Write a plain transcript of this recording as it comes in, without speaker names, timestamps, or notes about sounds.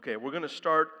Okay, we're going to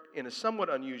start in a somewhat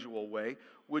unusual way.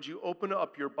 Would you open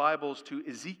up your Bibles to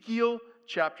Ezekiel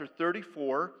chapter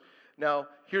 34? Now,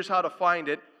 here's how to find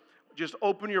it. Just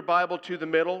open your Bible to the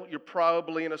middle. You're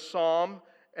probably in a psalm,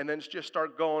 and then just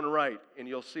start going right. And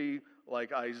you'll see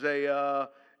like Isaiah,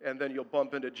 and then you'll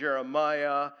bump into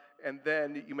Jeremiah, and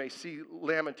then you may see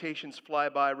Lamentations fly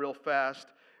by real fast,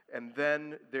 and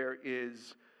then there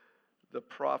is the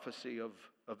prophecy of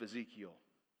Ezekiel.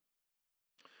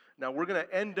 Now, we're going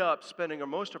to end up spending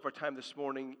most of our time this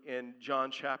morning in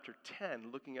John chapter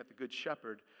 10, looking at the Good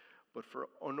Shepherd. But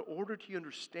in order to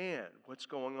understand what's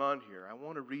going on here, I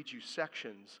want to read you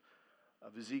sections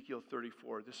of Ezekiel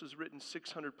 34. This is written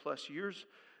 600 plus years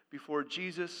before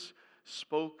Jesus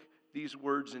spoke these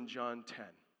words in John 10.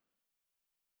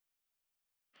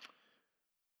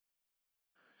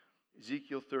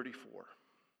 Ezekiel 34.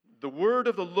 The word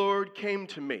of the Lord came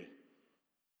to me.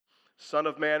 Son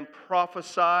of man,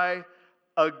 prophesy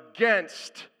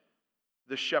against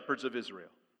the shepherds of Israel.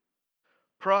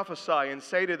 Prophesy and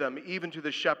say to them, even to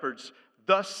the shepherds,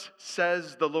 thus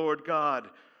says the Lord God,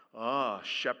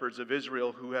 shepherds of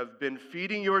Israel who have been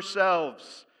feeding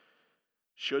yourselves,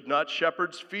 should not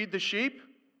shepherds feed the sheep?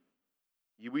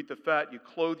 You eat the fat, you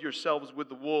clothe yourselves with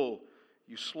the wool,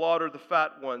 you slaughter the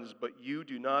fat ones, but you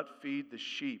do not feed the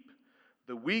sheep.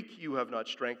 The weak you have not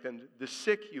strengthened, the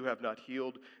sick you have not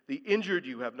healed, the injured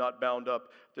you have not bound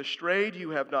up, the strayed you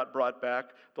have not brought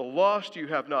back, the lost you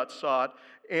have not sought,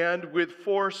 and with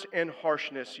force and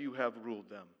harshness you have ruled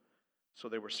them. So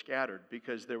they were scattered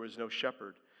because there was no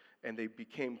shepherd, and they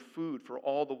became food for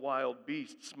all the wild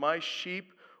beasts. My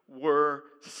sheep were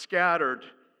scattered.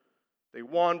 They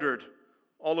wandered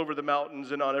all over the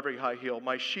mountains and on every high hill.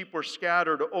 My sheep were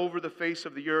scattered over the face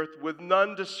of the earth with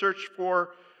none to search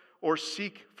for or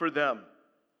seek for them.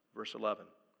 Verse 11.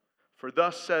 For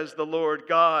thus says the Lord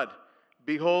God,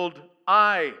 behold,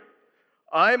 I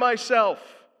myself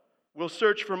will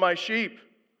search for my sheep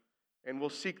and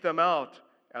will seek them out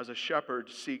as a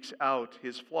shepherd seeks out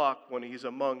his flock when he's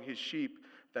among his sheep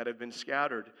that have been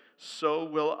scattered. So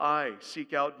will I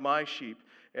seek out my sheep,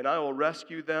 and I will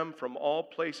rescue them from all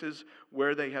places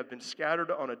where they have been scattered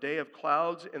on a day of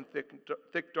clouds and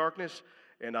thick darkness.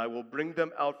 And I will bring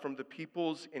them out from the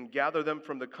peoples and gather them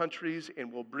from the countries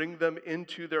and will bring them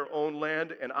into their own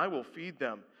land, and I will feed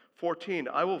them. 14,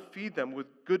 I will feed them with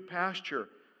good pasture.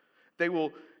 They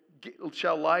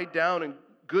shall lie down in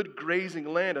good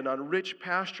grazing land, and on rich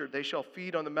pasture they shall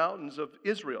feed on the mountains of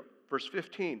Israel. Verse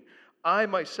 15, I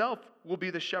myself will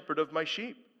be the shepherd of my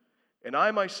sheep, and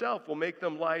I myself will make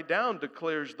them lie down,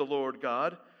 declares the Lord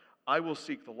God. I will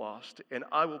seek the lost, and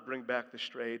I will bring back the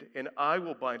strayed, and I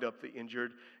will bind up the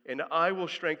injured, and I will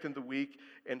strengthen the weak,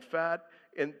 and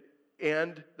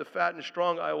the fat and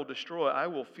strong I will destroy. I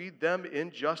will feed them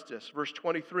in justice. Verse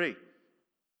 23,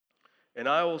 and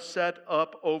I will set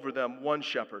up over them one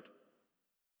shepherd,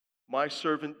 my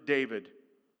servant David,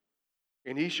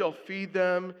 and he shall feed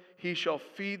them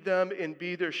and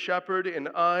be their shepherd, and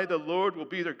I, the Lord, will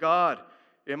be their God,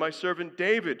 and my servant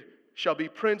David shall be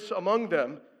prince among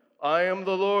them. I am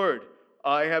the Lord,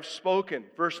 I have spoken.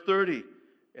 Verse 30,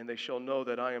 and they shall know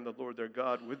that I am the Lord their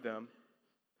God with them,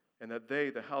 and that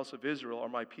they, the house of Israel, are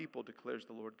my people, declares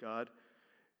the Lord God.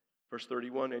 Verse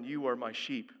 31, and you are my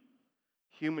sheep,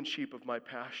 human sheep of my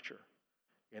pasture,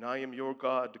 and I am your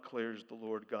God, declares the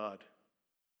Lord God.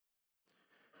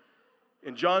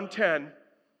 In John 10,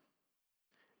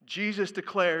 Jesus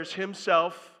declares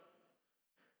himself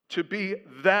to be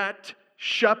that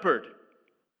shepherd,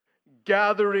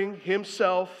 gathering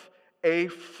himself a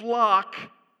flock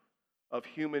of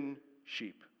human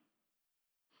sheep.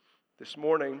 This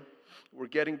morning, we're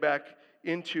getting back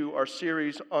into our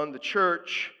series on the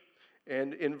church,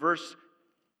 and in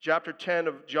chapter 10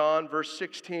 of John, verse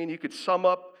 16, you could sum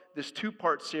up this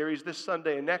two-part series, this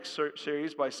Sunday and next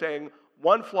series, by saying,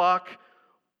 one flock,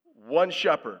 one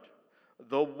shepherd.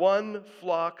 The one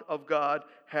flock of God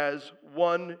has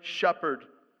one shepherd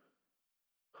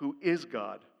who is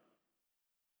God.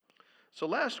 So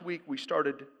last week we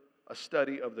started a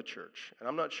study of the church. And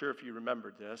I'm not sure if you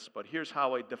remembered this, but here's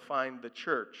how I defined the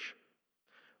church.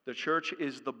 The church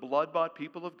is the blood-bought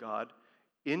people of God,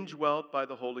 indwelt by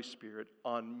the Holy Spirit,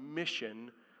 on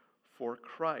mission for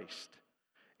Christ.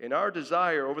 And our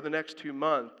desire over the next 2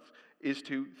 months is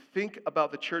to think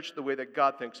about the church the way that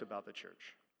God thinks about the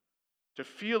church. To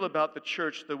feel about the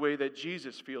church the way that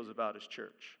Jesus feels about his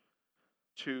church.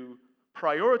 To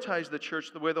prioritize the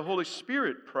church the way the Holy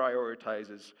Spirit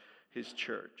prioritizes his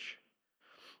church.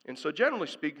 And so generally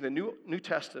speaking, the New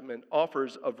Testament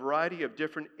offers a variety of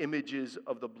different images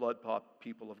of the blood-bought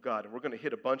people of God. And we're going to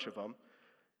hit a bunch of them.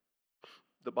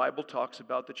 The Bible talks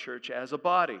about the church as a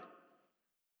body. It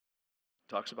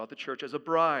talks about the church as a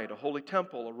bride, a holy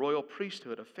temple, a royal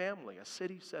priesthood, a family, a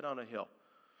city set on a hill.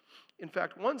 In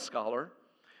fact, one scholar,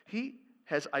 he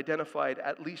has identified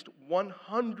at least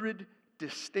 100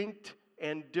 distinct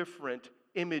and different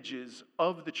images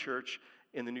of the church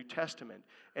in the New Testament.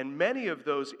 And many of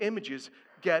those images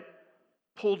get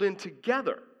pulled in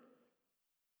together.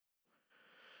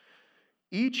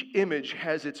 Each image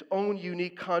has its own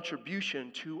unique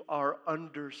contribution to our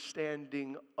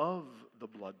understanding of the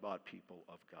blood-bought people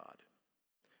of God.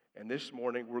 And this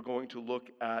morning we're going to look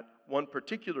at one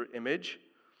particular image,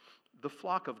 the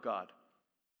flock of God,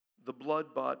 the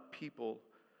blood-bought people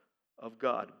of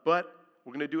God. But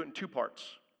we're going to do it in two parts.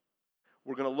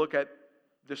 We're going to look at,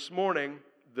 this morning,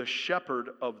 the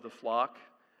shepherd of the flock,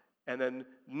 and then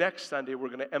next Sunday we're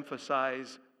going to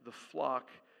emphasize the flock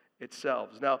itself.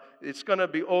 Now, it's going to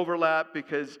be overlap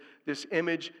because this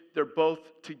image, they're both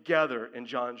together in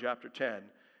John chapter 10,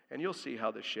 and you'll see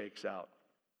how this shakes out.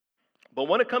 But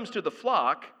when it comes to the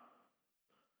flock,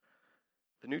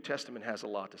 the New Testament has a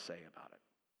lot to say about it.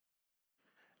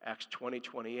 Acts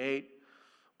 20:28,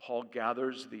 Paul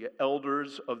gathers the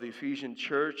elders of the Ephesian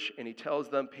church, and he tells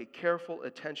them, pay careful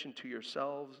attention to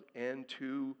yourselves and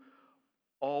to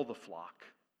all the flock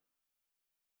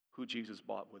who Jesus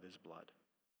bought with his blood.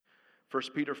 1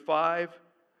 Peter 5,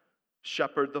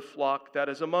 shepherd the flock that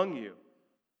is among you.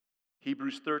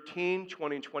 Hebrews 13,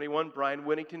 20 and 21, Brian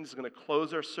Whittington is going to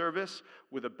close our service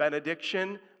with a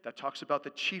benediction that talks about the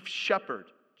chief shepherd,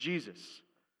 Jesus.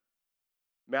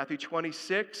 Matthew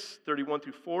 26, 31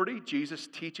 through 40, Jesus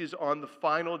teaches on the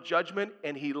final judgment,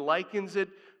 and he likens it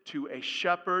to a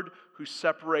shepherd who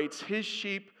separates his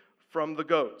sheep from the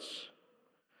goats.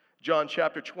 John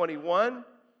chapter 21,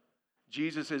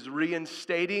 Jesus is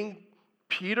reinstating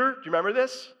Peter. Do you remember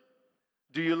this?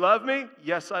 Do you love me?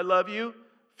 Yes, I love you.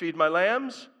 Feed my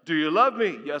lambs. Do you love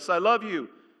me? Yes, I love you.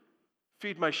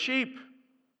 Feed my sheep.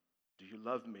 Do you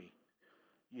love me?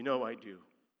 You know I do.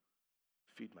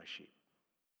 Feed my sheep.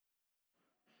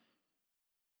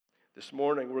 This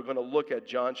morning we're going to look at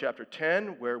John chapter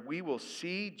 10, where we will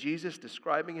see Jesus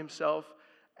describing himself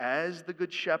as the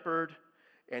good shepherd,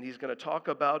 and he's going to talk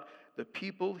about the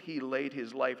people he laid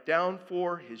his life down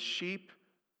for, his sheep.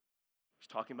 He's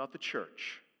talking about the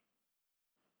church.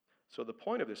 So the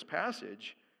point of this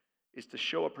passage is to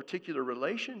show a particular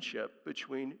relationship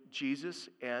between Jesus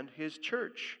and his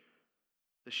church,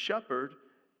 the shepherd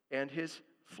and his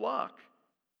flock.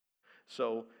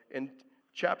 So in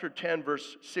chapter 10,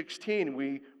 verse 16,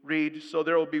 we read, so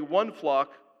there will be one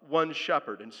flock, one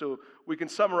shepherd. And so we can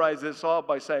summarize this all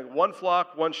by saying one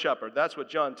flock, one shepherd. That's what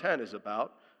John 10 is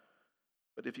about.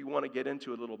 But if you want to get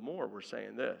into it a little more, we're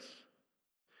saying this.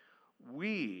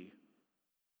 We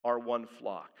are one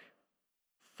flock,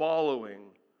 following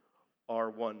our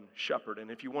one shepherd.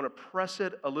 And if you want to press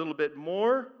it a little bit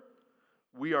more,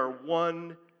 we are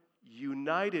one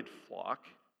united flock,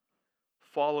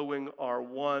 following our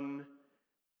one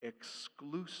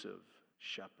exclusive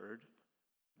shepherd.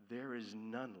 There is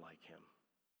none like him.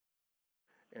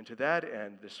 And to that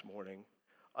end this morning,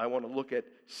 I want to look at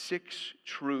 6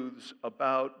 truths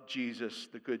about Jesus,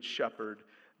 the Good Shepherd,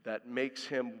 that makes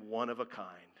him one of a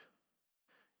kind.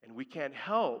 And we can't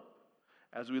help,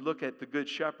 as we look at the Good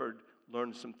Shepherd,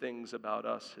 learn some things about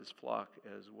us, his flock,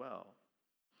 as well.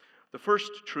 The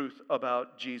first truth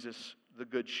about Jesus, the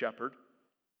Good Shepherd,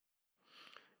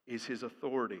 is his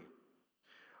authority.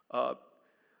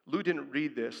 Lou didn't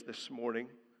read this morning,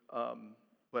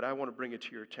 but I want to bring it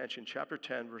to your attention. Chapter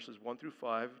 10, verses 1 through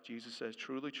 5, Jesus says,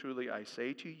 truly, truly, I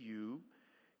say to you,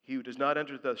 he who does not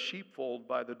enter the sheepfold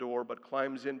by the door, but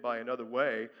climbs in by another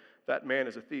way, that man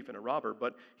is a thief and a robber.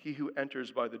 But he who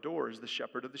enters by the door is the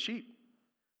shepherd of the sheep.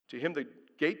 To him the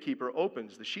gatekeeper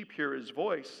opens. The sheep hear his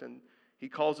voice, and he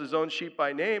calls his own sheep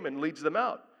by name and leads them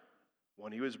out.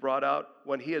 When he has brought out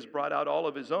all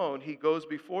of his own, he goes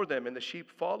before them, and the sheep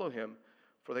follow him,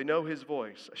 for they know his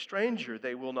voice. A stranger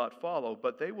they will not follow,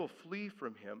 but they will flee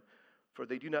from him, for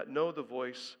they do not know the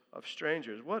voice of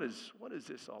strangers. What is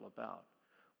this all about?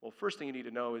 Well, first thing you need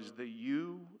to know is the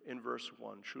you in verse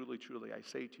 1. Truly, truly, I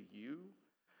say to you.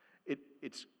 It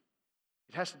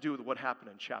has to do with what happened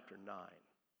in chapter 9.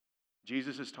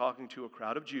 Jesus is talking to a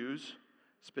crowd of Jews,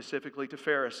 specifically to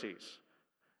Pharisees.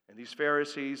 And these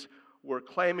Pharisees were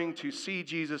claiming to see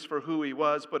Jesus for who he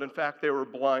was, but in fact they were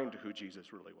blind to who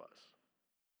Jesus really was.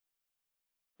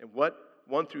 And what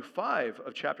 1 through 5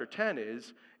 of chapter 10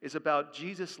 is about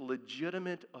Jesus'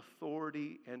 legitimate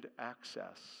authority and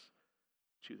access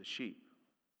to the sheep.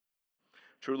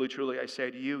 Truly, truly, I say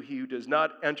to you, he who does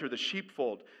not enter the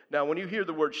sheepfold. Now, when you hear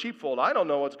the word sheepfold, I don't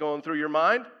know what's going through your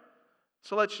mind.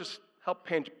 So let's just help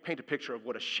paint a picture of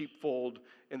what a sheepfold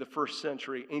in the first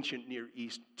century ancient Near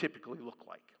East typically looked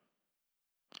like.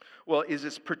 Well, is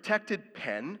this protected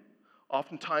pen,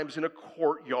 oftentimes in a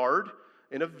courtyard,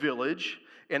 in a village,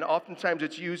 and oftentimes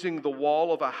it's using the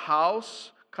wall of a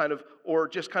house, or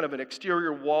just kind of an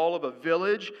exterior wall of a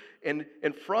village, and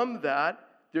from that,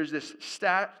 there's this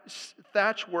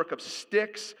thatch work of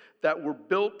sticks that were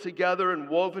built together and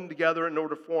woven together in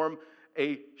order to form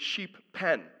a sheep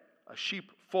pen, a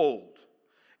sheepfold.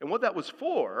 And what that was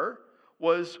for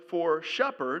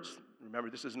shepherds. Remember,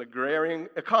 this is an agrarian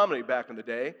economy back in the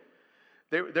day.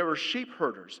 There were sheep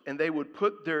herders, and they would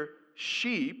put their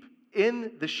sheep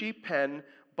in the sheep pen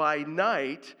by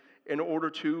night in order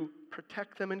to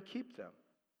protect them and keep them.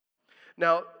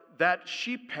 Now, that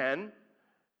sheep pen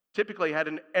typically had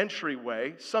an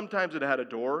entryway. Sometimes it had a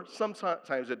door,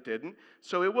 sometimes it didn't.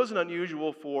 So it wasn't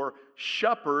unusual for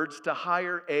shepherds to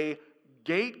hire a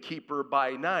gatekeeper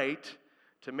by night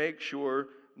to make sure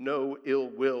no ill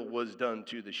will was done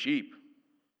to the sheep.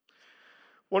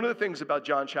 One of the things about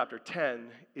John chapter 10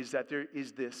 is that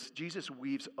Jesus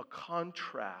weaves a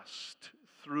contrast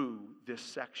through this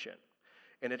section.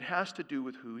 And it has to do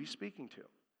with who he's speaking to.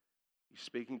 He's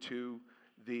speaking to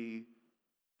the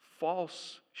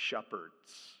false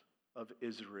shepherds of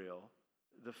Israel,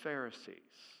 the Pharisees.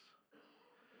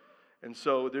 And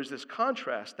so there's this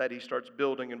contrast that he starts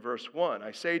building in verse 1.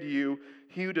 I say to you,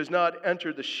 he who does not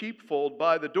enter the sheepfold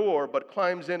by the door, but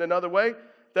climbs in another way,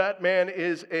 that man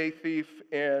is a thief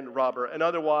and robber.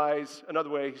 Another way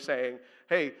he's saying,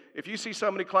 hey, if you see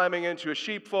somebody climbing into a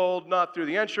sheepfold, not through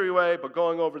the entryway, but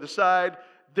going over the side,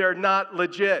 they're not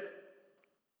legit.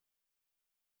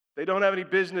 They don't have any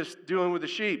business dealing with the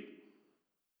sheep.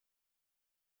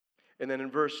 And then in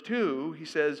verse 2, he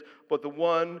says, but the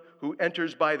one who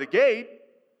enters by the gate,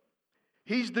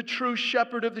 he's the true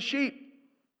shepherd of the sheep.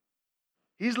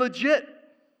 He's legit.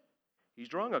 He's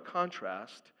drawing a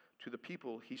contrast to the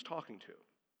people he's talking to.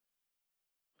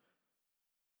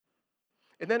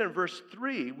 And then in verse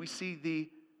 3, we see the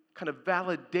kind of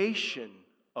validation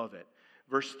of it.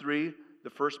 Verse 3, the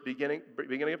first beginning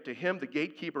up to him, the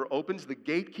gatekeeper opens. The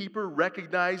gatekeeper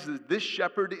recognizes this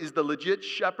shepherd is the legit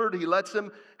shepherd. He lets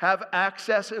him have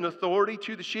access and authority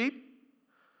to the sheep.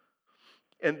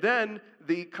 And then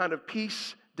the kind of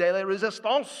piece de la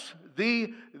resistance,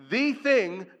 the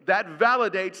thing that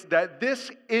validates that this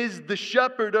is the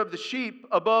shepherd of the sheep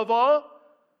above all,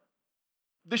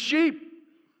 the sheep.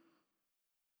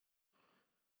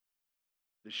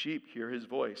 The sheep hear his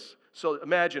voice. So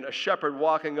imagine a shepherd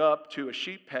walking up to a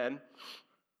sheep pen,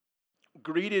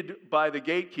 greeted by the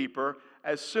gatekeeper.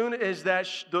 As soon as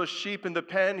those sheep in the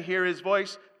pen hear his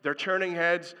voice, they're turning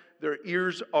heads, their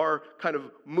ears are kind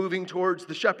of moving towards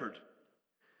the shepherd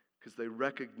because they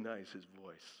recognize his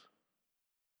voice.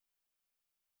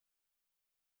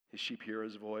 His sheep hear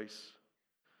his voice.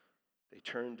 They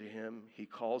turn to him. He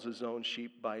calls his own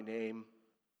sheep by name.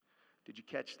 Did you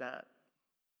catch that?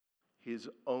 His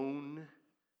own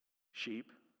sheep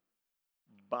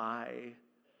by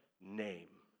name.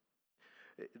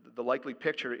 The likely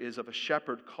picture is of a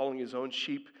shepherd calling his own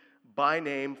sheep by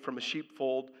name from a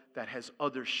sheepfold that has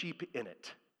other sheep in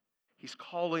it. He's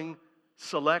calling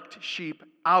select sheep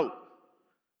out,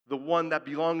 the one that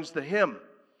belongs to him,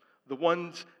 the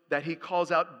ones that he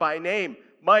calls out by name.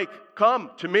 Mike, come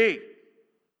to me.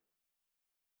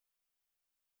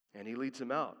 And he leads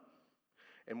them out.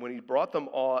 And when he brought them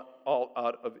all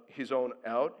out of his own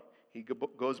out, he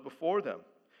goes before them.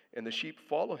 And the sheep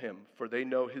follow him, for they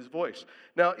know his voice.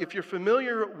 Now, if you're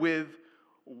familiar with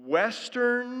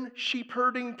Western sheep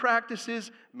herding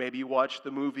practices, maybe you watch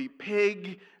the movie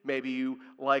Pig, maybe you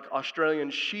like Australian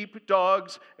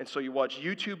sheepdogs, and so you watch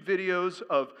YouTube videos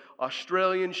of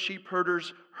Australian sheep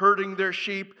herders herding their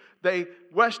sheep.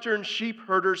 Western sheep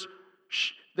herders,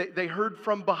 they herd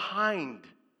from behind.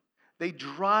 They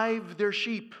drive their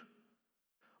sheep.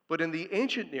 But in the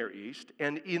ancient Near East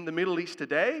and in the Middle East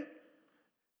today,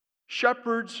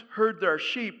 shepherds herd their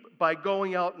sheep by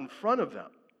going out in front of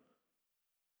them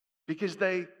because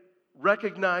they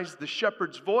recognize the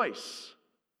shepherd's voice.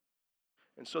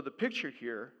 And so the picture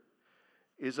here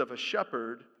is of a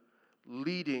shepherd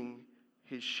leading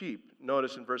his sheep.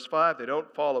 Notice in verse 5, they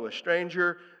don't follow a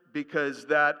stranger because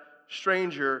that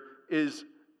stranger is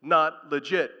not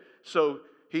legit. So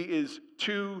he is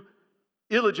too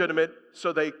illegitimate,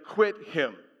 so they quit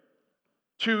him.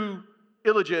 Too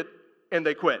illegit, and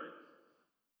they quit.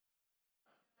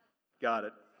 Got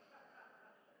it.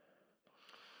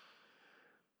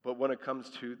 But when it comes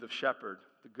to the shepherd,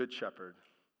 the good shepherd,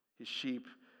 his sheep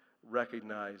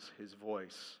recognize his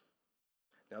voice.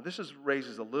 Now, this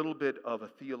raises a little bit of a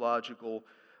theological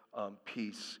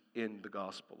piece in the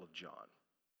Gospel of John.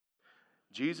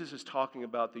 Jesus is talking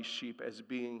about these sheep as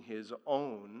being his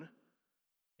own,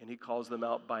 and he calls them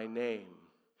out by name.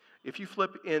 If you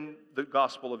flip in the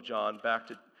Gospel of John back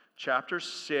to chapter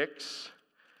 6,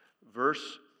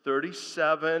 verse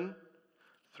 37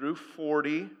 through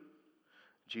 40,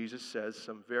 Jesus says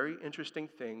some very interesting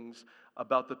things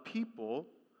about the people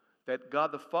that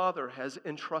God the Father has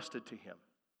entrusted to him.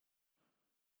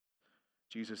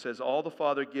 Jesus says, all the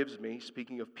Father gives me,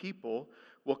 speaking of people,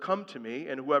 will come to me,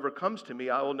 and whoever comes to me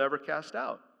I will never cast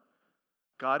out.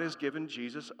 God has given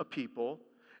Jesus a people,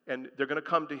 and they're going to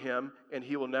come to him, and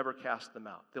he will never cast them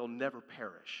out. They'll never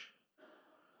perish.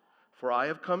 For I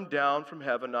have come down from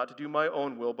heaven not to do my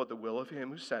own will, but the will of him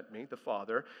who sent me, the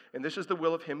Father. And this is the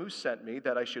will of him who sent me,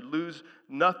 that I should lose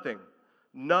nothing,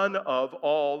 none of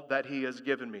all that he has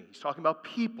given me. He's talking about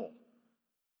people,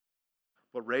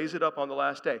 but raise it up on the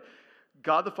last day.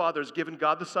 God the Father has given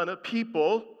God the Son a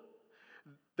people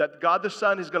that God the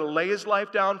Son is going to lay his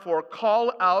life down for,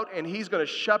 call out, and he's going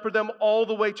to shepherd them all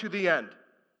the way to the end.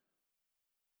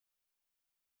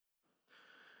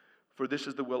 For this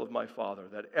is the will of my Father,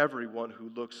 that everyone who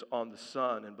looks on the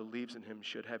Son and believes in him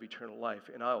should have eternal life,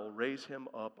 and I will raise him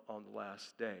up on the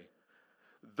last day.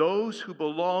 Those who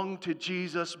belong to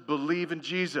Jesus believe in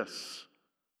Jesus.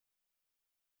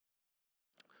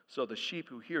 So the sheep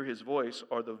who hear his voice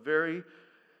are the very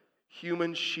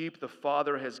human sheep the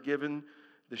Father has given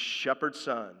the shepherd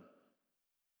son,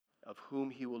 of whom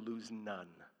he will lose none.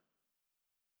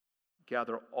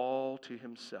 Gather all to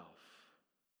himself.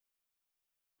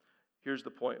 Here's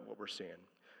the point, what we're seeing.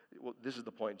 Well, this is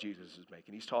the point Jesus is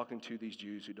making. He's talking to these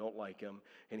Jews who don't like him,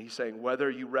 and he's saying, whether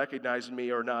you recognize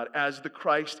me or not as the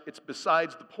Christ, it's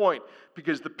besides the point,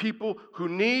 because the people who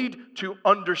need to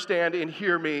understand and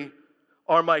hear me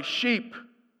are my sheep.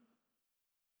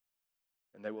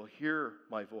 And they will hear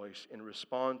my voice and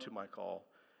respond to my call.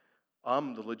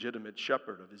 I'm the legitimate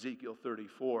shepherd of Ezekiel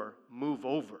 34. Move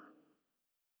over.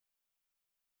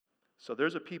 So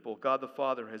there's a people God the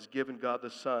Father has given God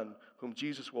the Son, whom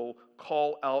Jesus will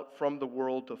call out from the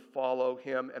world to follow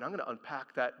him. And I'm going to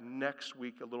unpack that next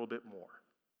week a little bit more.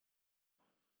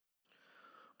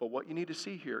 But what you need to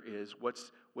see here is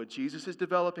what Jesus is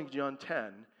developing in John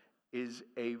 10 is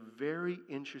a very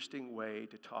interesting way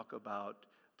to talk about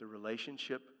the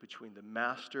relationship between the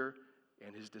master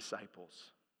and his disciples.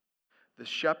 The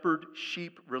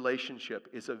shepherd-sheep relationship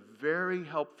is a very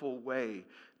helpful way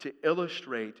to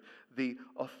illustrate the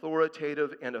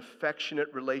authoritative and affectionate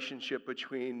relationship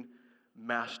between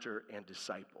master and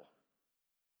disciple.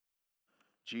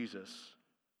 Jesus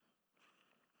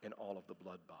and all of the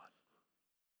blood-bought.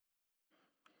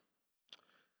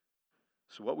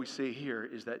 So what we see here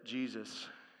is that Jesus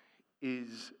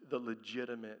is the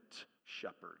legitimate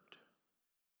shepherd.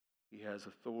 He has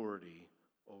authority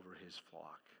over his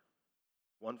flock.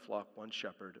 One flock, one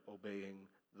shepherd, obeying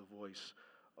the voice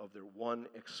of their one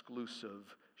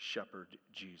exclusive shepherd,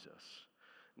 Jesus.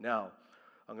 Now,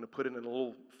 I'm going to put it in a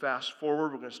little fast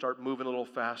forward. We're going to start moving a little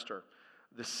faster.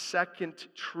 The second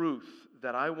truth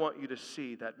that I want you to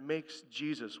see that makes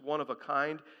Jesus one of a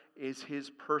kind is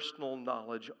his personal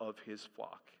knowledge of his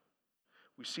flock.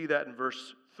 We see that in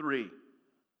verse 3.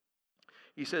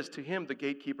 He says, to him the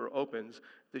gatekeeper opens,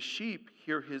 the sheep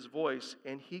hear his voice,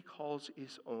 and he calls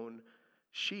his own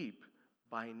sheep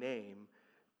by name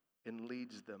and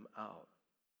leads them out.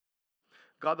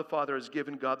 God the Father has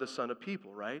given God the Son a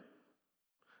people, right?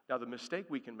 Now the mistake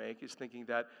we can make is thinking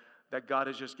that God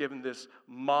has just given this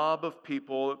mob of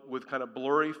people with kind of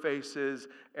blurry faces,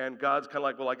 and God's kind of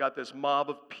like, well, I got this mob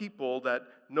of people that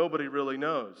nobody really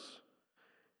knows.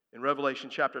 In Revelation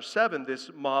chapter 7, this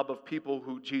mob of people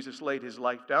who Jesus laid his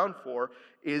life down for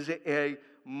is a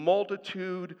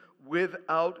multitude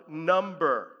without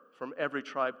number from every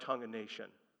tribe, tongue, and nation.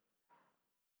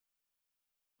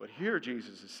 But here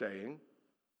Jesus is saying,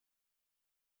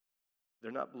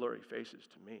 they're not blurry faces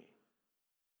to me.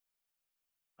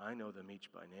 I know them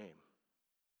each by name.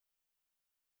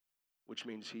 Which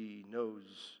means he knows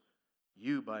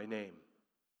you by name.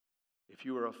 If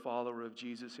you are a follower of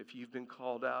Jesus, if you've been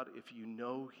called out, if you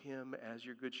know him as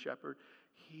your good shepherd,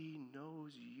 he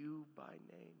knows you by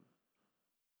name.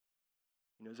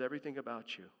 He knows everything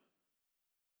about you.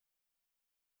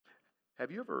 Have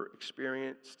you ever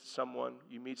experienced someone,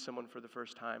 you meet someone for the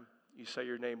first time, you say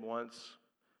your name once,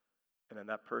 and then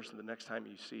that person, the next time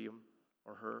you see him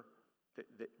or her,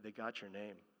 they got your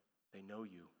name. They know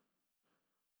you.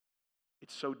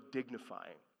 It's so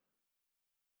dignifying.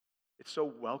 It's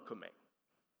so welcoming.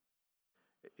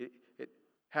 It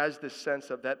has this sense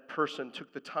of that person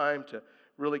took the time to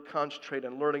really concentrate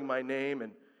on learning my name,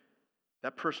 and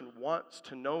That person wants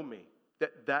to know me.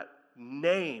 That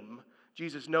name,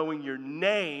 Jesus knowing your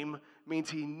name, means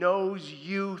he knows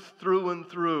you through and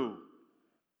through.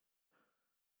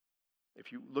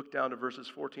 If you look down to verses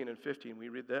 14 and 15, we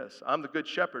read this. I'm the good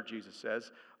shepherd, Jesus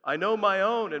says. I know my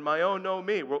own, and my own know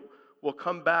me. We'll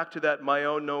come back to that my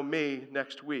own know me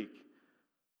next week.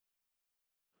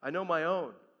 I know my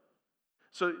own.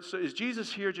 So is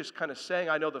Jesus here just kind of saying,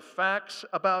 I know the facts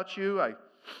about you. I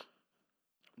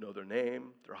know their name,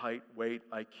 their height, weight,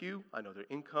 IQ. I know their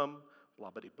income,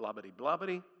 blah-bitty, blah-bitty,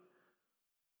 blah-bitty.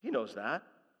 He knows that.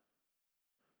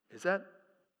 Is that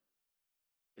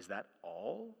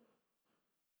all?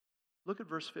 Look at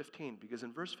verse 15, because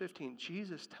in verse 15,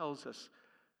 Jesus tells us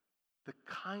the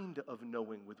kind of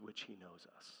knowing with which he knows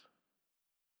us.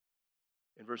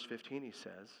 In verse 15, he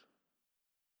says,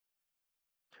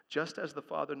 just as the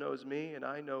Father knows me, and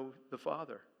I know the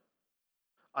Father.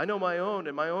 I know my own,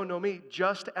 and my own know me,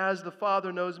 just as the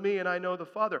Father knows me, and I know the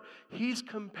Father. He's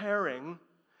comparing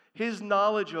his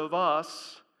knowledge of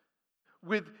us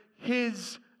with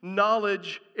his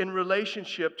knowledge in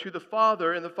relationship to the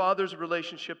Father and the Father's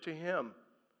relationship to him.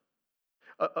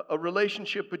 A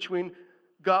relationship between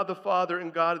God the Father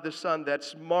and God the Son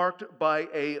that's marked by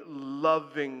a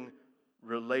loving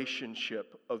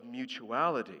relationship of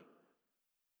mutuality.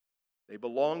 They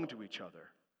belong to each other.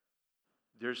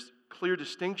 There's clear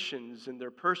distinctions in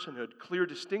their personhood, clear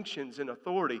distinctions in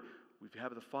authority. We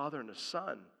have the Father and the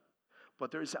Son.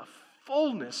 But there's a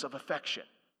fullness of affection.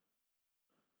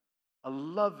 A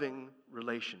loving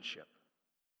relationship.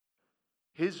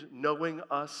 His knowing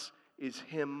us is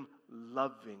him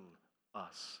loving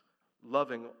us.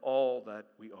 Loving all that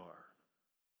we are.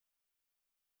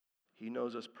 He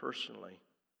knows us personally.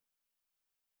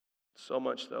 So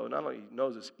much, though, not only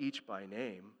knows us each by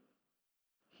name,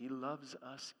 he loves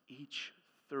us each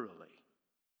thoroughly.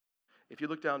 If you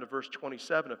look down to verse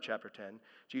 27 of chapter 10,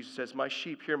 Jesus says, my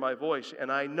sheep hear my voice,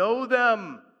 and I know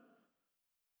them,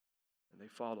 and they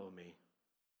follow me.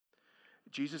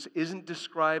 Jesus isn't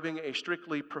describing a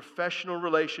strictly professional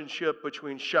relationship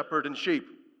between shepherd and sheep.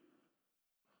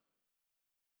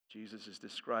 Jesus is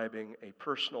describing a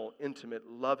personal, intimate,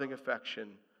 loving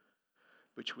affection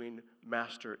between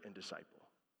master and disciple.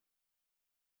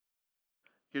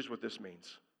 Here's what this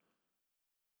means.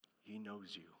 He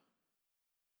knows you.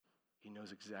 He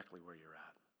knows exactly where you're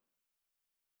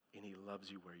at. And he loves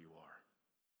you where you are.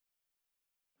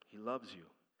 He loves you.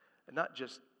 And not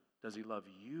just does he love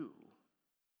you,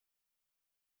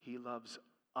 he loves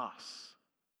us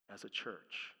as a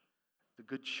church. The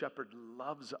Good Shepherd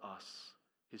loves us,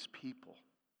 his people.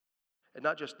 And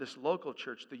not just this local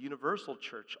church, the universal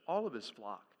church, all of his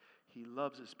flock. He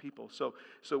loves his people. So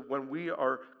when we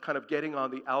are kind of getting on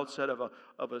the outset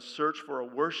of a search for a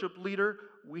worship leader,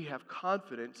 we have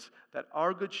confidence that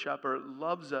our Good Shepherd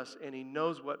loves us and he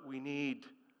knows what we need.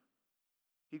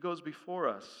 He goes before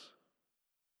us.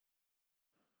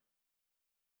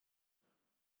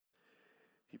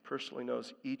 He personally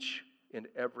knows each and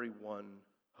every one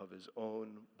of his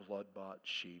own blood-bought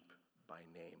sheep by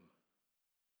name,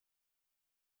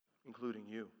 including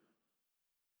you.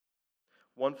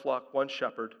 One flock, one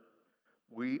shepherd.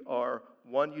 We are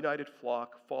one united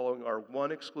flock following our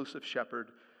one exclusive shepherd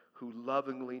who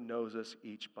lovingly knows us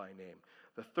each by name.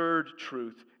 The third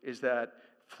truth is that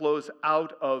flows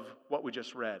out of what we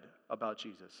just read about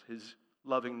Jesus, his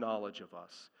loving knowledge of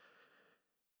us.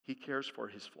 He cares for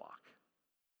his flock.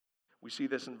 We see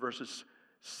this in verses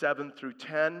 7 through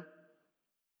 10,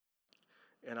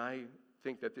 and I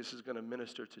think that this is going to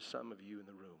minister to some of you in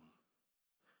the room.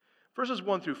 Verses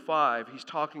 1 through 5, he's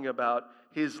talking about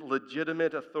his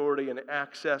legitimate authority and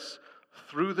access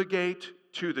through the gate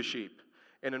to the sheep.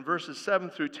 And in verses 7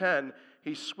 through 10,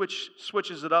 he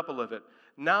switches it up a little bit.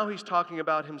 Now he's talking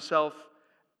about himself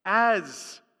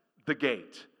as the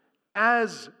gate,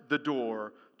 as the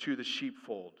door to the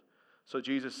sheepfold. So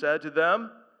Jesus said to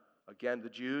them, again, the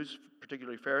Jews,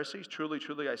 particularly Pharisees, truly,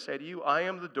 truly, I say to you, I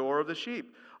am the door of the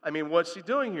sheep. I mean, what's he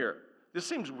doing here? This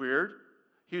seems weird.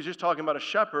 He was just talking about a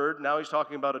shepherd. Now he's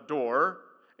talking about a door.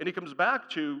 And he comes back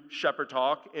to shepherd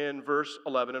talk in verse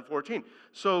 11 and 14.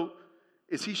 So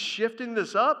is he shifting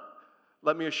this up?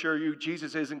 Let me assure you,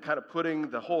 Jesus isn't kind of putting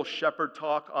the whole shepherd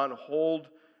talk on hold.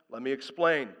 Let me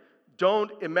explain.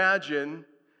 Don't imagine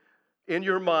in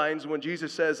your minds when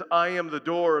Jesus says, I am the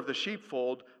door of the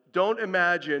sheepfold, don't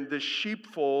imagine the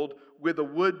sheepfold with a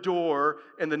wood door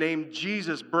and the name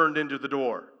Jesus burned into the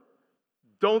door.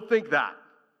 Don't think that.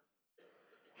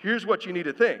 Here's what you need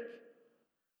to think.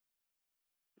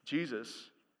 Jesus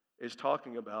is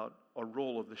talking about a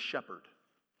role of the shepherd.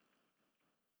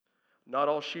 Not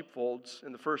all sheepfolds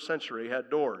in the first century had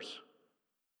doors.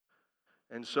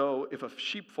 And so if a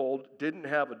sheepfold didn't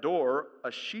have a door,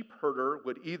 a sheep herder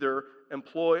would either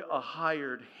employ a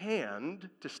hired hand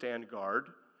to stand guard,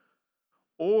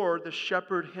 or the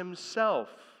shepherd himself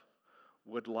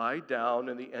would lie down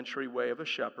in the entryway of a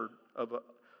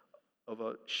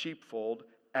sheepfold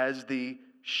as the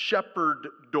shepherd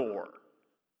door.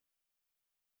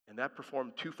 And that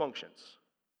performed two functions.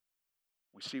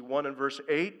 We see one in verse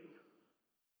 8.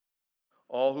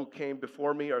 All who came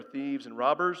before me are thieves and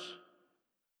robbers,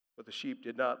 but the sheep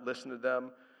did not listen to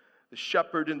them. The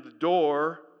shepherd in the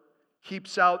door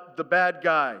keeps out the bad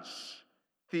guys,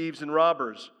 thieves and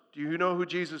robbers. Do you know who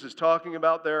Jesus is talking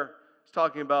about there? He's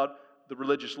talking about the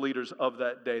religious leaders of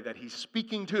that day that he's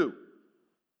speaking to.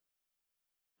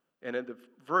 And in the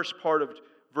first part of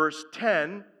verse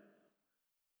 10,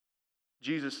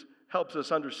 Jesus helps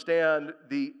us understand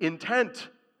the intent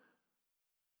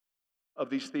of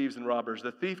these thieves and robbers.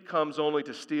 The thief comes only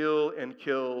to steal and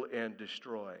kill and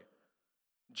destroy.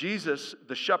 Jesus,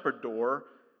 the shepherd door,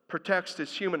 protects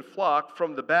his human flock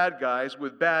from the bad guys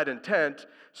with bad intent.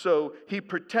 So he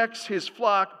protects his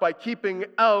flock by keeping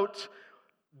out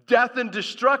death and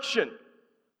destruction.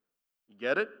 You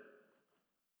get it?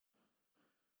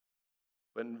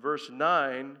 But in verse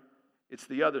 9, it's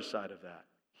the other side of that.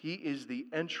 He is the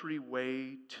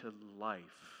entryway to life.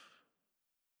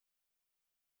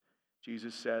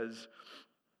 Jesus says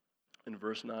in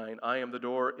verse 9, I am the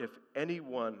door. If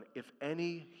anyone, if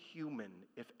any human,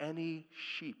 if any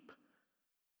sheep,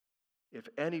 if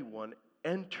anyone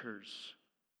enters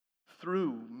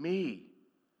through me,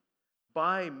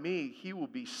 by me, he will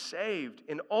be saved.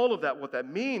 And all of that, what that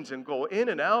means, and go in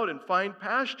and out and find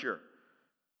pasture.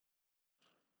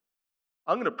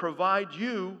 I'm going to provide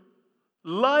you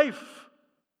life,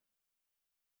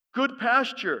 good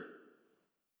pasture.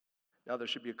 Now, there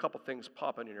should be a couple things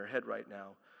popping in your head right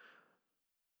now.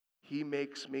 He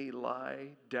makes me lie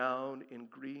down in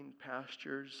green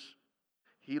pastures.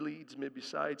 He leads me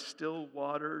beside still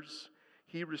waters.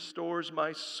 He restores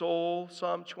my soul,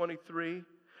 Psalm 23.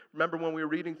 Remember when we were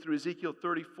reading through Ezekiel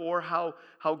 34, how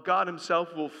God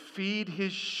himself will feed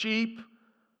his sheep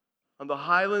on the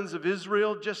highlands of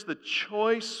Israel, just the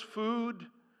choice food.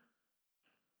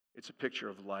 It's a picture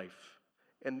of life.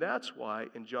 And that's why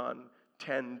in John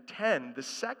 10:10, the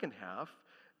second half,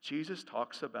 Jesus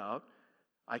talks about,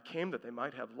 I came that they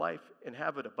might have life and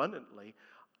have it abundantly.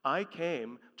 I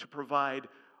came to provide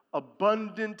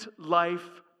abundant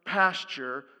life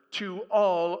pasture to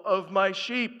all of my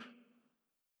sheep.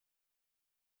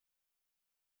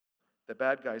 The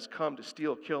bad guys come to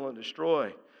steal, kill, and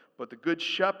destroy. But the good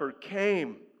shepherd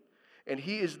came, and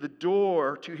he is the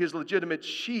door to his legitimate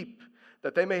sheep,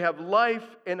 that they may have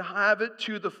life and have it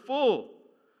to the full.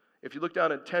 If you look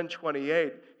down at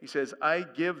 10:28, he says, I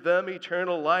give them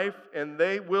eternal life, and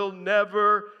they will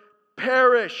never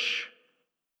perish.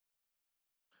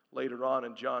 Later on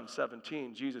in John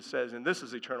 17, Jesus says, and this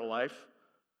is eternal life,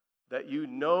 that you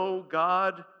know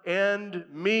God and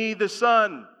me, the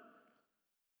Son.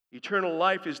 Eternal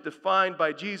life is defined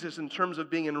by Jesus in terms of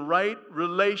being in right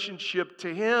relationship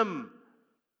to him.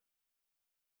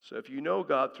 So if you know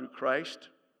God through Christ,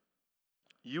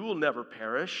 you will never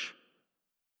perish.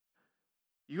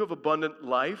 You have abundant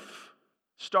life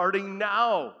starting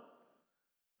now.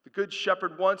 The Good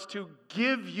Shepherd wants to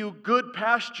give you good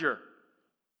pasture.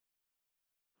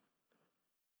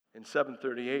 In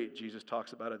 7:38, Jesus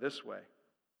talks about it this way,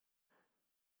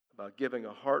 about giving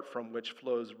a heart from which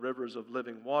flows rivers of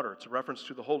living water. It's a reference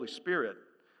to the Holy Spirit.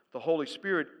 The Holy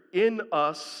Spirit in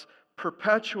us,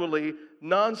 perpetually,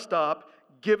 nonstop,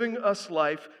 giving us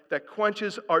life that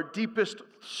quenches our deepest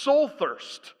soul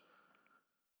thirst.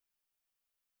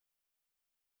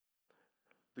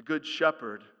 The Good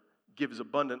Shepherd gives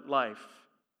abundant life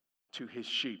to his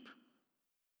sheep.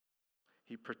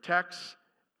 He protects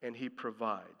and he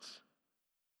provides.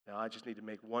 Now, I just need to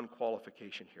make one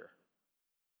qualification here.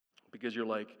 Because you're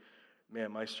like,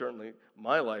 man,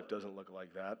 my life doesn't look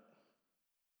like that.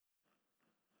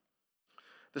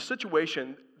 The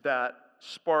situation that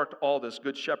sparked all this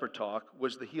Good Shepherd talk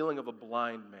was the healing of a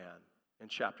blind man in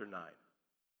chapter 9.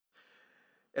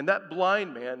 And that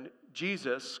blind man,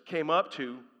 Jesus came up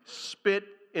to, spit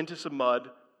into some mud,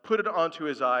 put it onto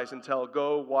his eyes, and tell,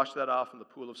 go wash that off in the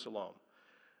pool of Siloam.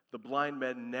 The blind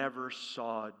man never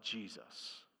saw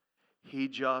Jesus. He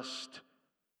just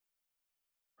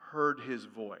heard his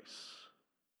voice.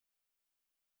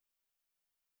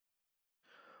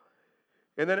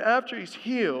 And then after he's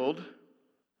healed,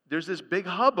 there's this big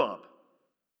hubbub.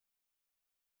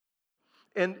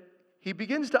 And he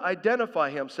begins to identify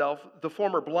himself, the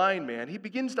former blind man, he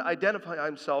begins to identify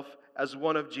himself as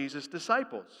one of Jesus'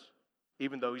 disciples.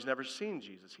 even though he's never seen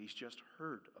Jesus. He's just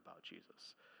heard about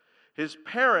Jesus. His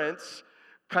parents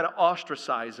kind of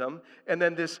ostracize him, and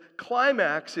then this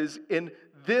climax is in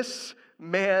this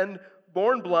man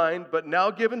born blind but now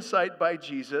given sight by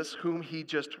Jesus, whom he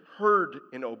just heard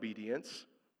in obedience.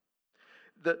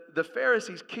 The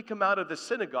Pharisees kick him out of the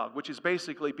synagogue, which is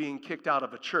basically being kicked out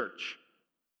of a church.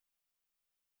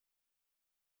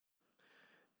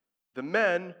 The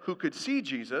men who could see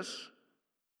Jesus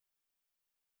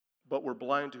but were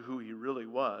blind to who he really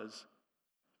was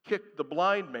kicked the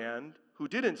blind man who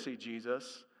didn't see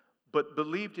Jesus but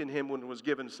believed in him when was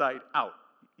given sight out.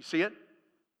 You see it?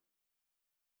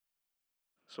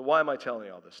 So why am I telling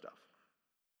you all this stuff?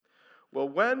 Well,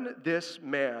 when this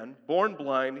man, born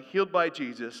blind, healed by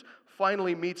Jesus,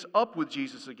 finally meets up with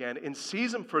Jesus again and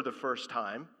sees him for the first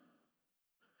time,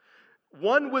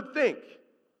 one would think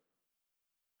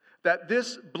that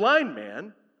this blind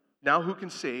man, now who can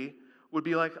see, would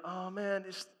be like, oh man,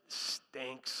 this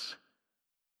stinks.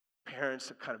 Parents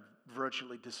have kind of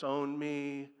virtually disowned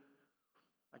me.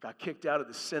 I got kicked out of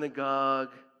the synagogue.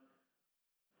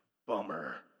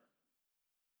 Bummer.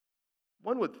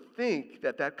 One would think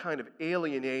that that kind of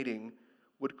alienating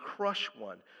would crush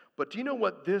one. But do you know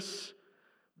what this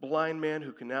blind man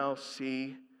who can now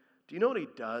see, do you know what he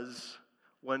does?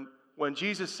 When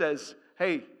Jesus says,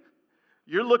 hey,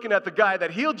 you're looking at the guy that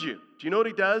healed you. Do you know what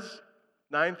he does?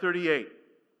 9:38.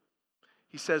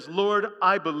 He says, Lord,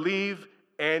 I believe,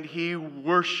 and he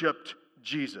worshiped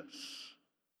Jesus.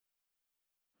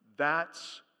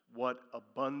 That's what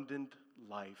abundant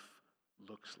life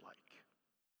looks like.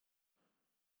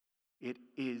 It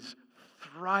is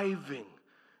thriving,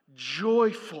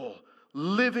 joyful,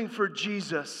 living for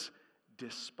Jesus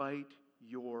despite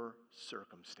your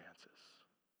circumstances.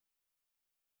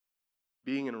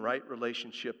 Being in right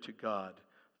relationship to God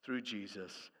through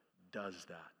Jesus does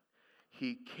that.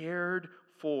 He cared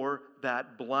for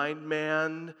that blind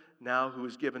man now who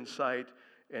is given sight,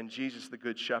 and Jesus, the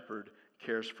Good Shepherd,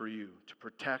 cares for you to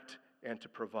protect and to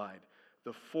provide.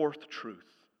 The fourth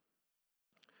truth,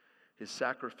 his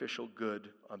sacrificial good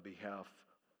on behalf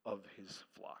of his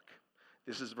flock.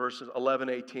 This is verses 11,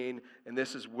 18, and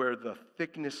this is where the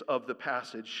thickness of the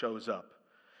passage shows up.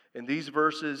 In these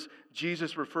verses,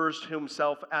 Jesus refers to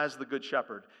himself as the Good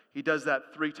Shepherd. He does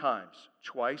that 3 times.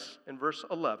 Twice in verse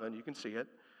 11, you can see it.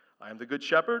 I am the Good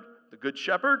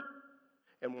Shepherd,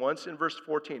 and once in verse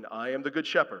 14, I am the Good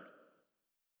Shepherd.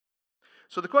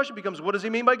 So the question becomes, what does he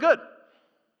mean by good?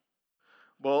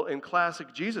 Well, in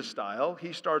classic Jesus style,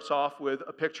 he starts off with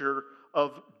a picture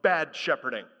of bad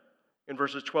shepherding in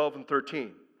verses 12 and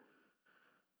 13.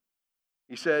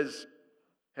 He says,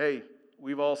 hey,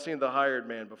 we've all seen the hired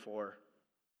man before.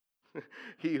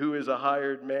 He who is a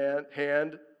hired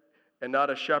hand and not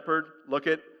a shepherd, look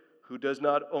at, who does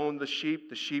not own the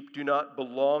sheep do not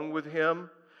belong with him.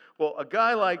 Well, a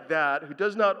guy like that who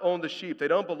does not own the sheep, they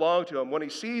don't belong to him, when he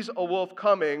sees a wolf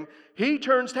coming, he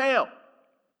turns tail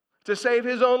to save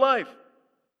his own life.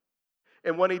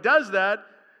 And when he does that,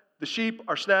 the sheep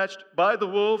are snatched by the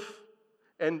wolf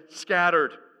and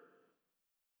scattered.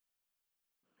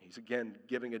 He's again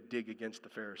giving a dig against the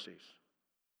Pharisees.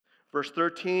 Verse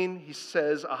 13, he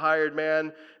says, a hired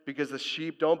man, because the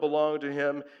sheep don't belong to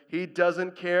him. He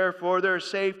doesn't care for their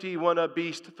safety when a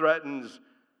beast threatens.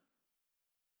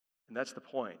 And that's the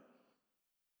point.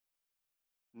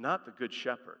 Not the Good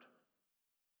Shepherd.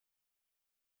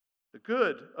 The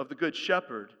good of the Good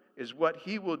Shepherd is what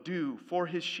he will do for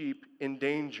his sheep in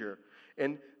danger.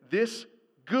 And this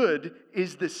good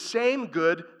is the same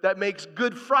good that makes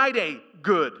Good Friday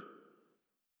good.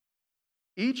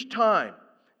 Each time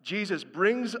Jesus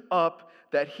brings up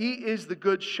that he is the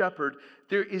Good Shepherd,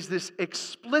 there is this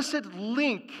explicit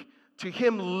link to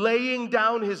him laying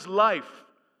down his life.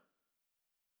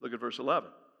 Look at verse 11.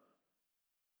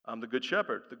 I'm the Good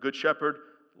Shepherd. The Good Shepherd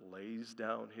lays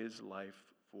down his life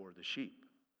for the sheep.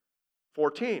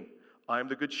 14. I am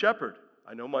the Good Shepherd.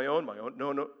 I know my own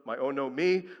know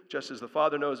me, just as the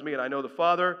Father knows me, and I know the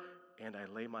Father, and I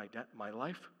lay down my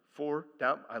life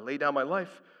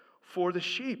for the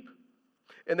sheep.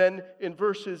 And then in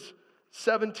verses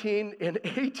 17 and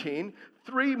 18,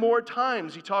 3 more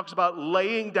times he talks about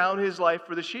laying down his life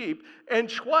for the sheep, and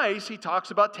twice he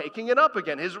talks about taking it up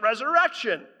again, his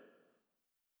resurrection.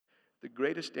 The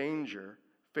greatest danger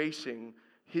facing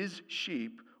his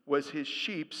sheep was his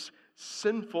sheep's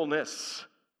sinfulness.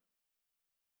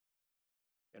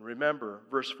 And remember,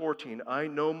 verse 14, I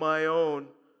know my own.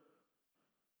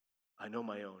 I know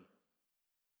my own.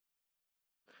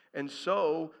 And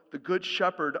so the Good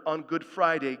Shepherd on Good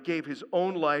Friday gave his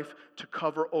own life to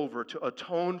cover over, to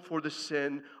atone for the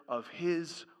sin of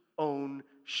his own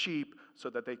sheep, so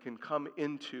that they can come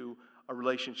into a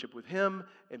relationship with him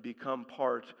and become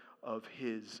part of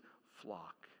his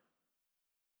flock.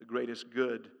 The greatest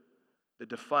good, the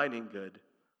defining good,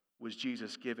 was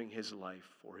Jesus giving his life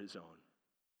for his own,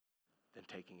 then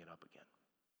taking it up again.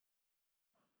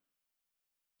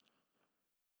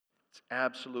 It's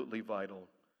absolutely vital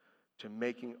to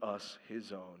making us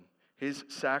his own. His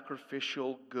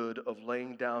sacrificial good of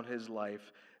laying down his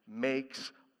life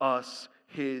makes us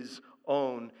his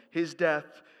own. His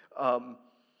death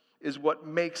is what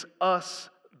makes us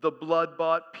the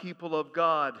blood-bought people of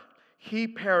God. He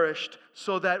perished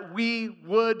so that we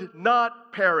would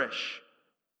not perish.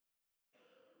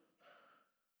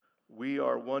 We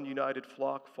are one united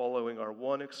flock following our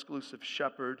one exclusive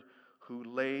shepherd who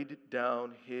laid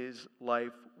down his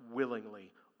life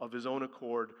willingly, of his own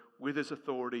accord, with his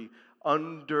authority,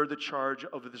 under the charge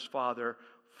of his Father,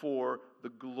 for the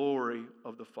glory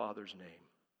of the Father's name.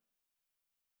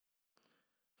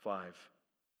 5.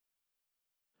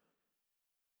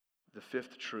 The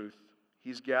fifth truth,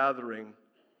 he's gathering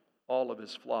all of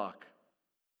his flock.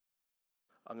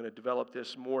 I'm going to develop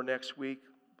this more next week,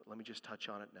 but let me just touch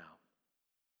on it now.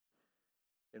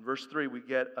 In verse 3, we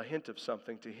get a hint of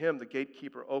something. To him, the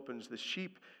gatekeeper opens. The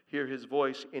sheep hear his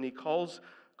voice, and he calls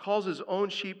his own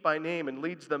sheep by name and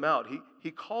leads them out.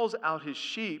 He calls out his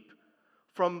sheep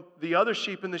from the other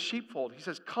sheep in the sheepfold. He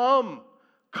says, come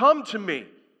to me.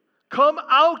 Come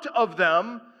out of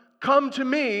them, come to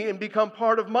me, and become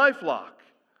part of my flock.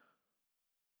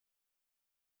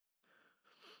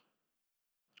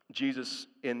 Jesus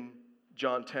in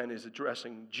John 10 is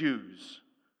addressing Jews.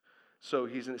 So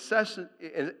he's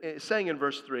saying in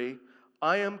verse 3,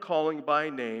 I am calling by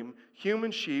name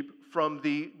human sheep from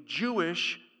the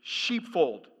Jewish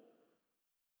sheepfold.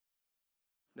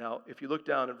 Now, if you look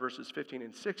down at verses 15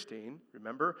 and 16,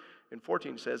 remember, in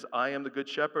 14 says, I am the good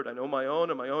shepherd, I know my own,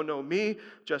 and my own know me,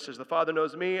 just as the Father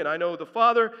knows me, and I know the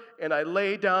Father, and I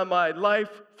lay down my life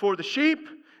for the sheep.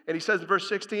 And he says in verse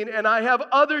 16, and I have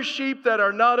other sheep that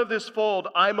are not of this fold.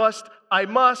 I must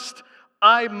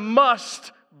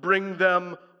bring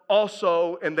them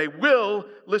also, and they will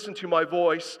listen to my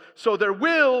voice. So there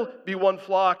will be one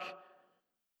flock,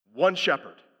 one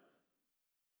shepherd.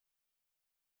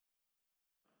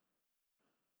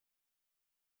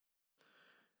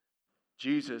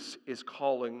 Jesus is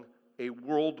calling a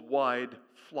worldwide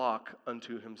flock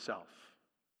unto himself.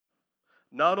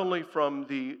 Not only from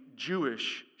the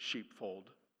Jewish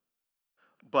sheepfold,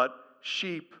 but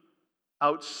sheep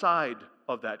outside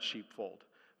of that sheepfold.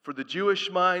 For the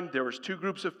Jewish mind, there was two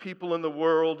groups of people in the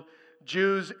world,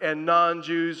 Jews and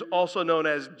non-Jews, also known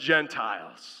as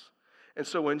Gentiles. And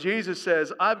so when Jesus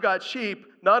says, I've got sheep,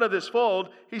 not of this fold,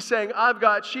 he's saying, I've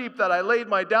got sheep that I laid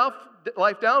my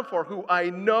life down for, who I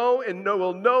know and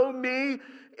will know me,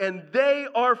 and they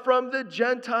are from the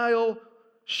Gentile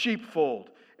sheepfold.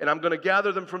 And I'm going to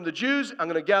gather them from the Jews, I'm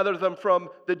going to gather them from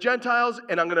the Gentiles,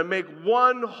 and I'm going to make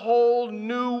one whole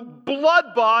new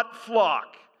blood-bought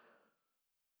flock.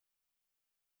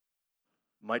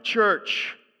 My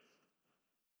church.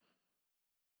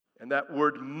 And that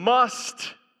word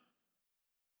must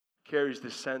carries the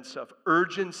sense of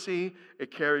urgency. It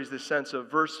carries the sense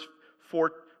of verse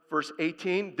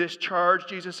 18. This charge,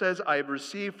 Jesus says, I have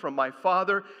received from my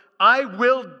Father. I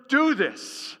will do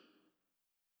this.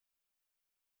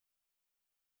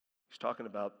 He's talking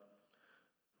about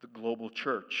the global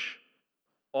church.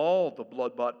 All the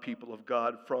blood-bought people of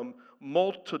God from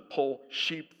multiple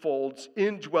sheepfolds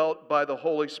indwelt by the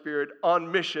Holy Spirit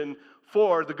on mission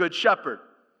for the Good Shepherd.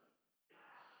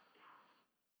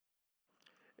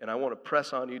 And I want to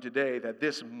press on you today that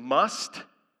this must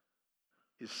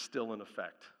is still in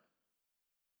effect.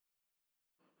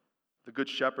 The Good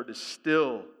Shepherd is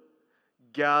still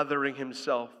gathering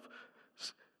himself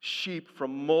sheep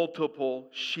from multiple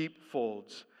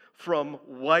sheepfolds, from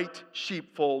white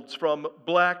sheepfolds, from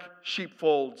black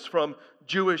sheepfolds, from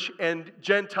Jewish and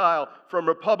Gentile, from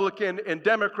Republican and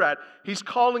Democrat. He's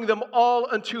calling them all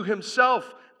unto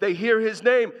himself. They hear his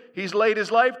name. He's laid his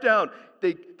life down.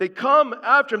 They come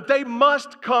after him. They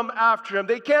must come after him.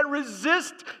 They can't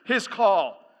resist his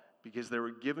call because they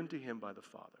were given to him by the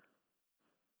Father.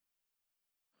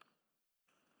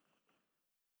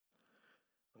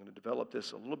 I'm going to develop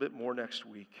this a little bit more next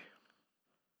week.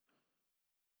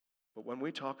 But when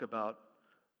we talk about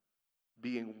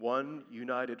being one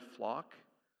united flock,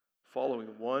 following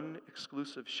one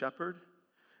exclusive shepherd,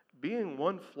 being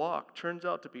one flock turns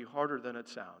out to be harder than it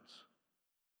sounds.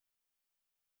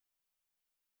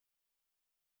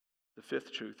 The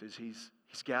fifth truth is he's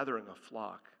gathering a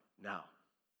flock now.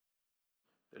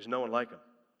 There's no one like him.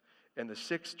 And the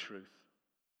sixth truth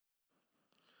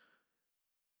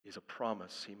is a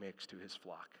promise he makes to his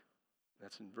flock.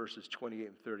 That's in verses 28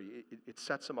 and 30. It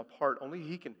sets him apart. Only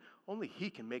he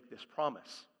can make this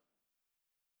promise.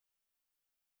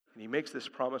 And he makes this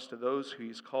promise to those who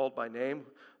he's called by name,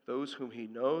 those whom he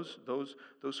knows, those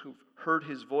who've heard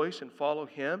his voice and follow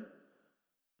him,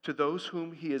 to those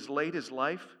whom he has laid his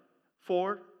life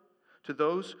for, to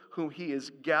those whom he has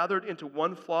gathered into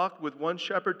one flock with one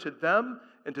shepherd. To them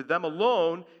and to them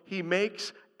alone, he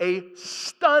makes a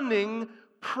stunning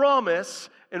promise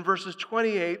in verses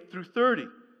 28 through 30.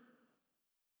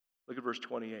 Look at verse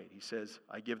 28. He says,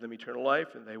 I give them eternal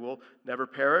life, and they will never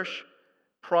perish.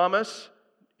 Promise,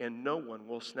 and no one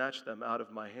will snatch them out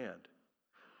of my hand.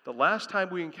 The last time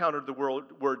we encountered the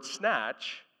word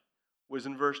snatch was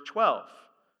in verse 12,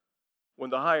 when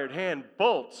the hired hand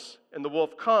bolts and the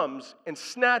wolf comes and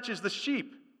snatches the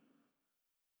sheep.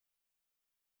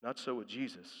 Not so with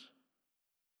Jesus.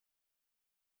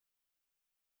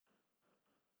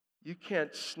 You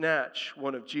can't snatch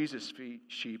one of Jesus'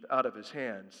 sheep out of his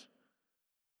hands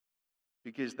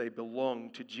because they belong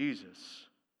to Jesus.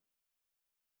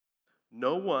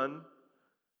 No one,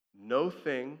 no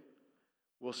thing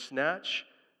will snatch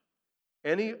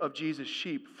any of Jesus'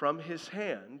 sheep from his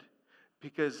hand,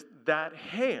 because that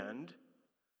hand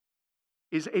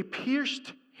is a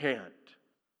pierced hand,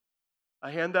 a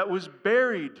hand that was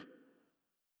buried,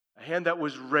 a hand that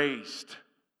was raised.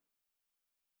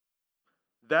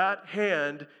 That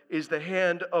hand is the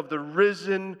hand of the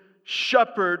risen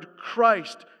shepherd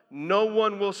Christ. No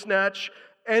one will snatch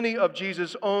any of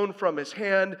Jesus' own from his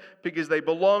hand, because they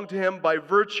belong to him by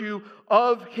virtue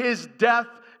of his death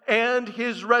and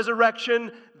his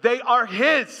resurrection. They are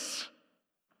his.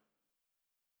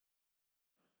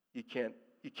 You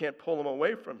can't pull them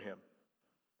away from him.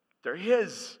 They're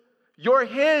his. You're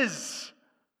his.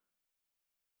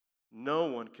 No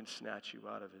one can snatch you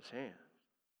out of his hand.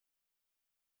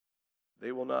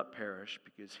 They will not perish,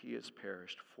 because he has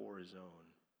perished for his own.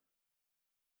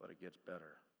 But it gets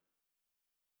better.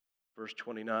 Verse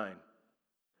 29,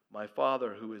 my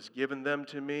Father who has given them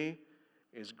to me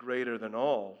is greater than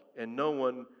all, and no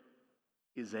one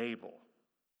is able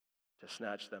to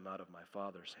snatch them out of my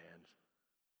Father's hands.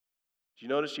 Do you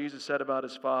notice Jesus said about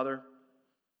his Father,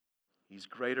 he's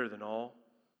greater than all?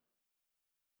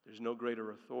 There's no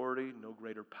greater authority, no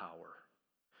greater power.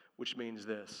 Which means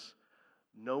this,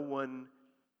 no one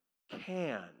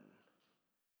can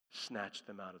snatch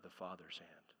them out of the Father's hand.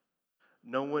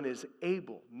 No one is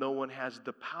able. No one has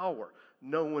the power.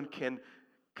 No one can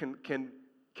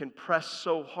press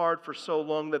so hard for so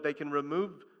long that they can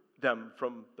remove them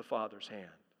from the Father's hand.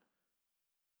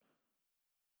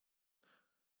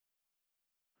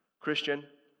 Christian,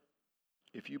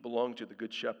 if you belong to the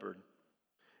Good Shepherd,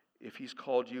 if he's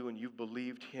called you and you've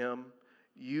believed him,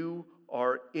 you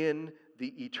are in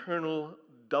the eternal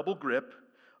double grip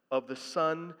of the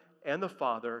Son and the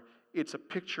Father. It's a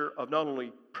picture of not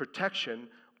only protection,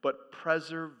 but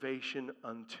preservation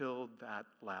until that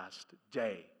last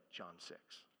day, John 6.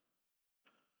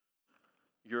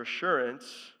 Your assurance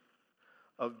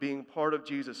of being part of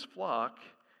Jesus' flock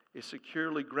is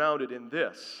securely grounded in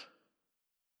this.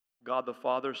 God the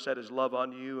Father set his love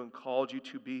on you and called you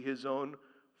to be his own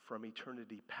from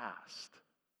eternity past.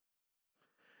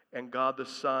 And God the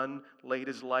Son laid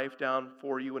his life down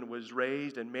for you and was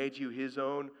raised and made you his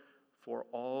own for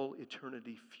all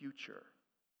eternity future.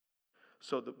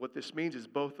 So that what this means is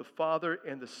both the Father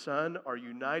and the Son are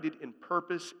united in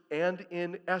purpose and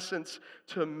in essence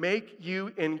to make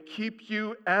you and keep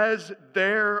you as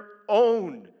their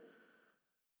own.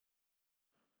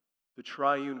 The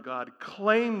triune God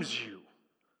claims you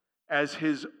as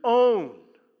his own,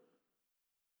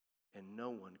 and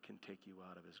no one can take you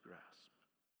out of his grasp.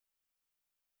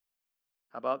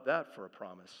 How about that for a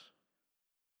promise?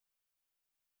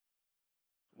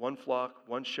 One flock,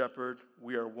 one shepherd.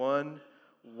 We are one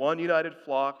united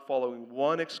flock following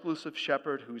one exclusive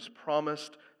shepherd who's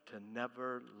promised to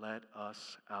never let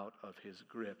us out of his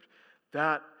grip.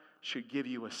 That should give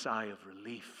you a sigh of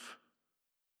relief.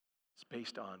 It's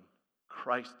based on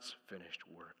Christ's finished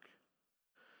work.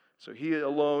 So he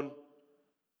alone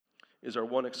is our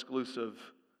one exclusive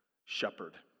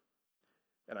shepherd.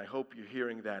 And I hope you're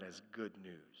hearing that as good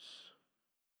news.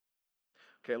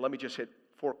 Okay, let me just hit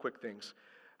 4 quick things.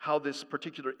 How this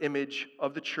particular image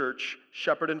of the church,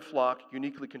 shepherd and flock,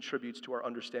 uniquely contributes to our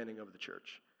understanding of the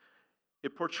church.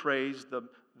 It portrays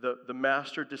the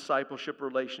master-discipleship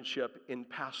relationship in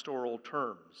pastoral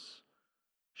terms,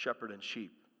 shepherd and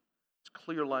sheep. It's a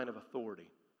clear line of authority.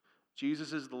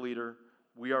 Jesus is the leader.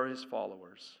 We are his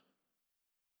followers.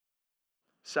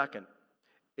 Second,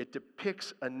 it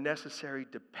depicts a necessary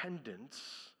dependence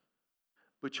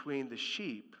between the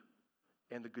sheep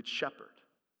and the good shepherd.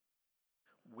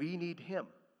 We need him.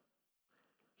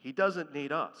 He doesn't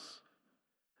need us,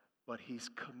 but he's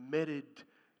committed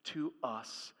to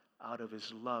us out of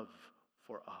his love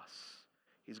for us.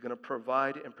 He's going to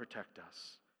provide and protect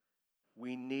us.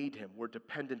 We need him. We're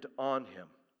dependent on him.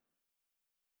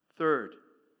 Third,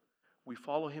 we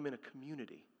follow him in a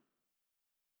community.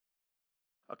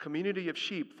 A community of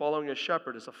sheep following a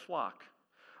shepherd is a flock.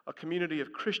 A community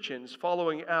of Christians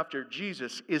following after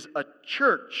Jesus is a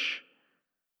church.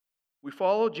 We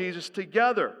follow Jesus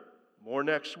together. More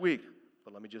next week.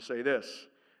 But let me just say this.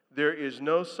 There is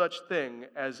no such thing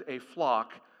as a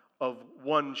flock of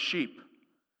one sheep.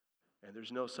 And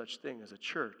there's no such thing as a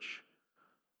church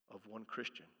of one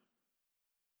Christian.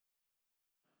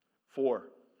 4,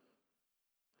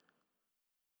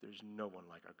 there's no one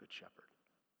like our good shepherd.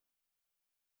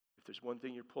 If there's one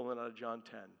thing you're pulling out of John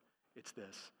 10, it's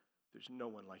this. There's no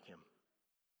one like him.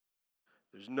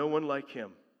 There's no one like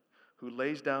him who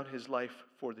lays down his life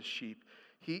for the sheep.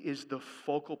 He is the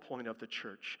focal point of the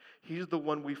church. He's the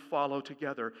one we follow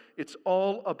together. It's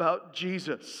all about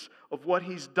Jesus, of what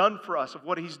he's done for us, of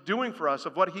what he's doing for us,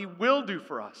 of what he will do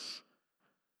for us.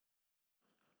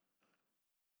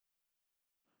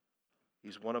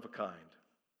 He's one of a kind.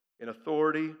 In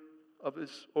authority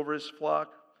over his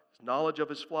flock, his knowledge of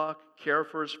his flock, care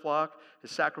for his flock,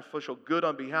 his sacrificial good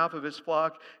on behalf of his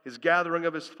flock, his gathering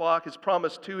of his flock, his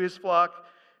promise to his flock.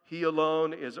 He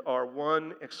alone is our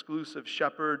one exclusive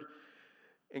shepherd.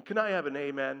 And can I have an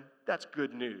amen? That's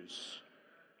good news.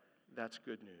 That's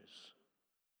good news.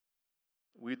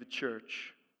 We, the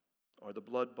church, are the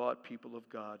blood-bought people of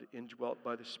God, indwelt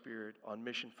by the Spirit, on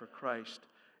mission for Christ.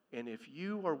 And if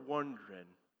you are wondering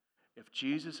if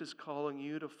Jesus is calling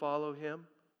you to follow him,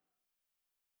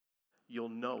 you'll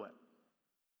know it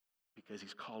because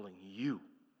he's calling you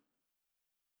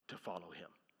to follow him.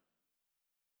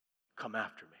 Come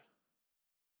after me.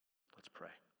 Let's pray.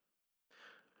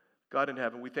 God in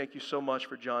heaven, we thank you so much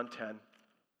for John 10.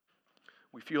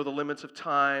 We feel the limits of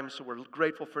time, so we're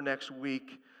grateful for next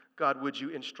week. God, would you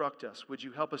instruct us? Would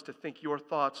you help us to think your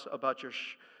thoughts about your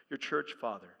church,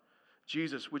 Father?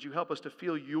 Jesus, would you help us to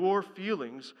feel your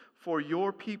feelings for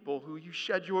your people who you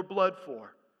shed your blood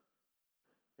for?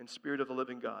 And Spirit of the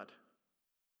living God,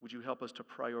 would you help us to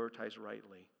prioritize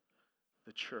rightly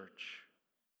the church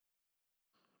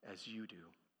as you do?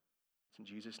 It's in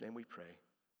Jesus' name we pray.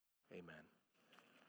 Amen.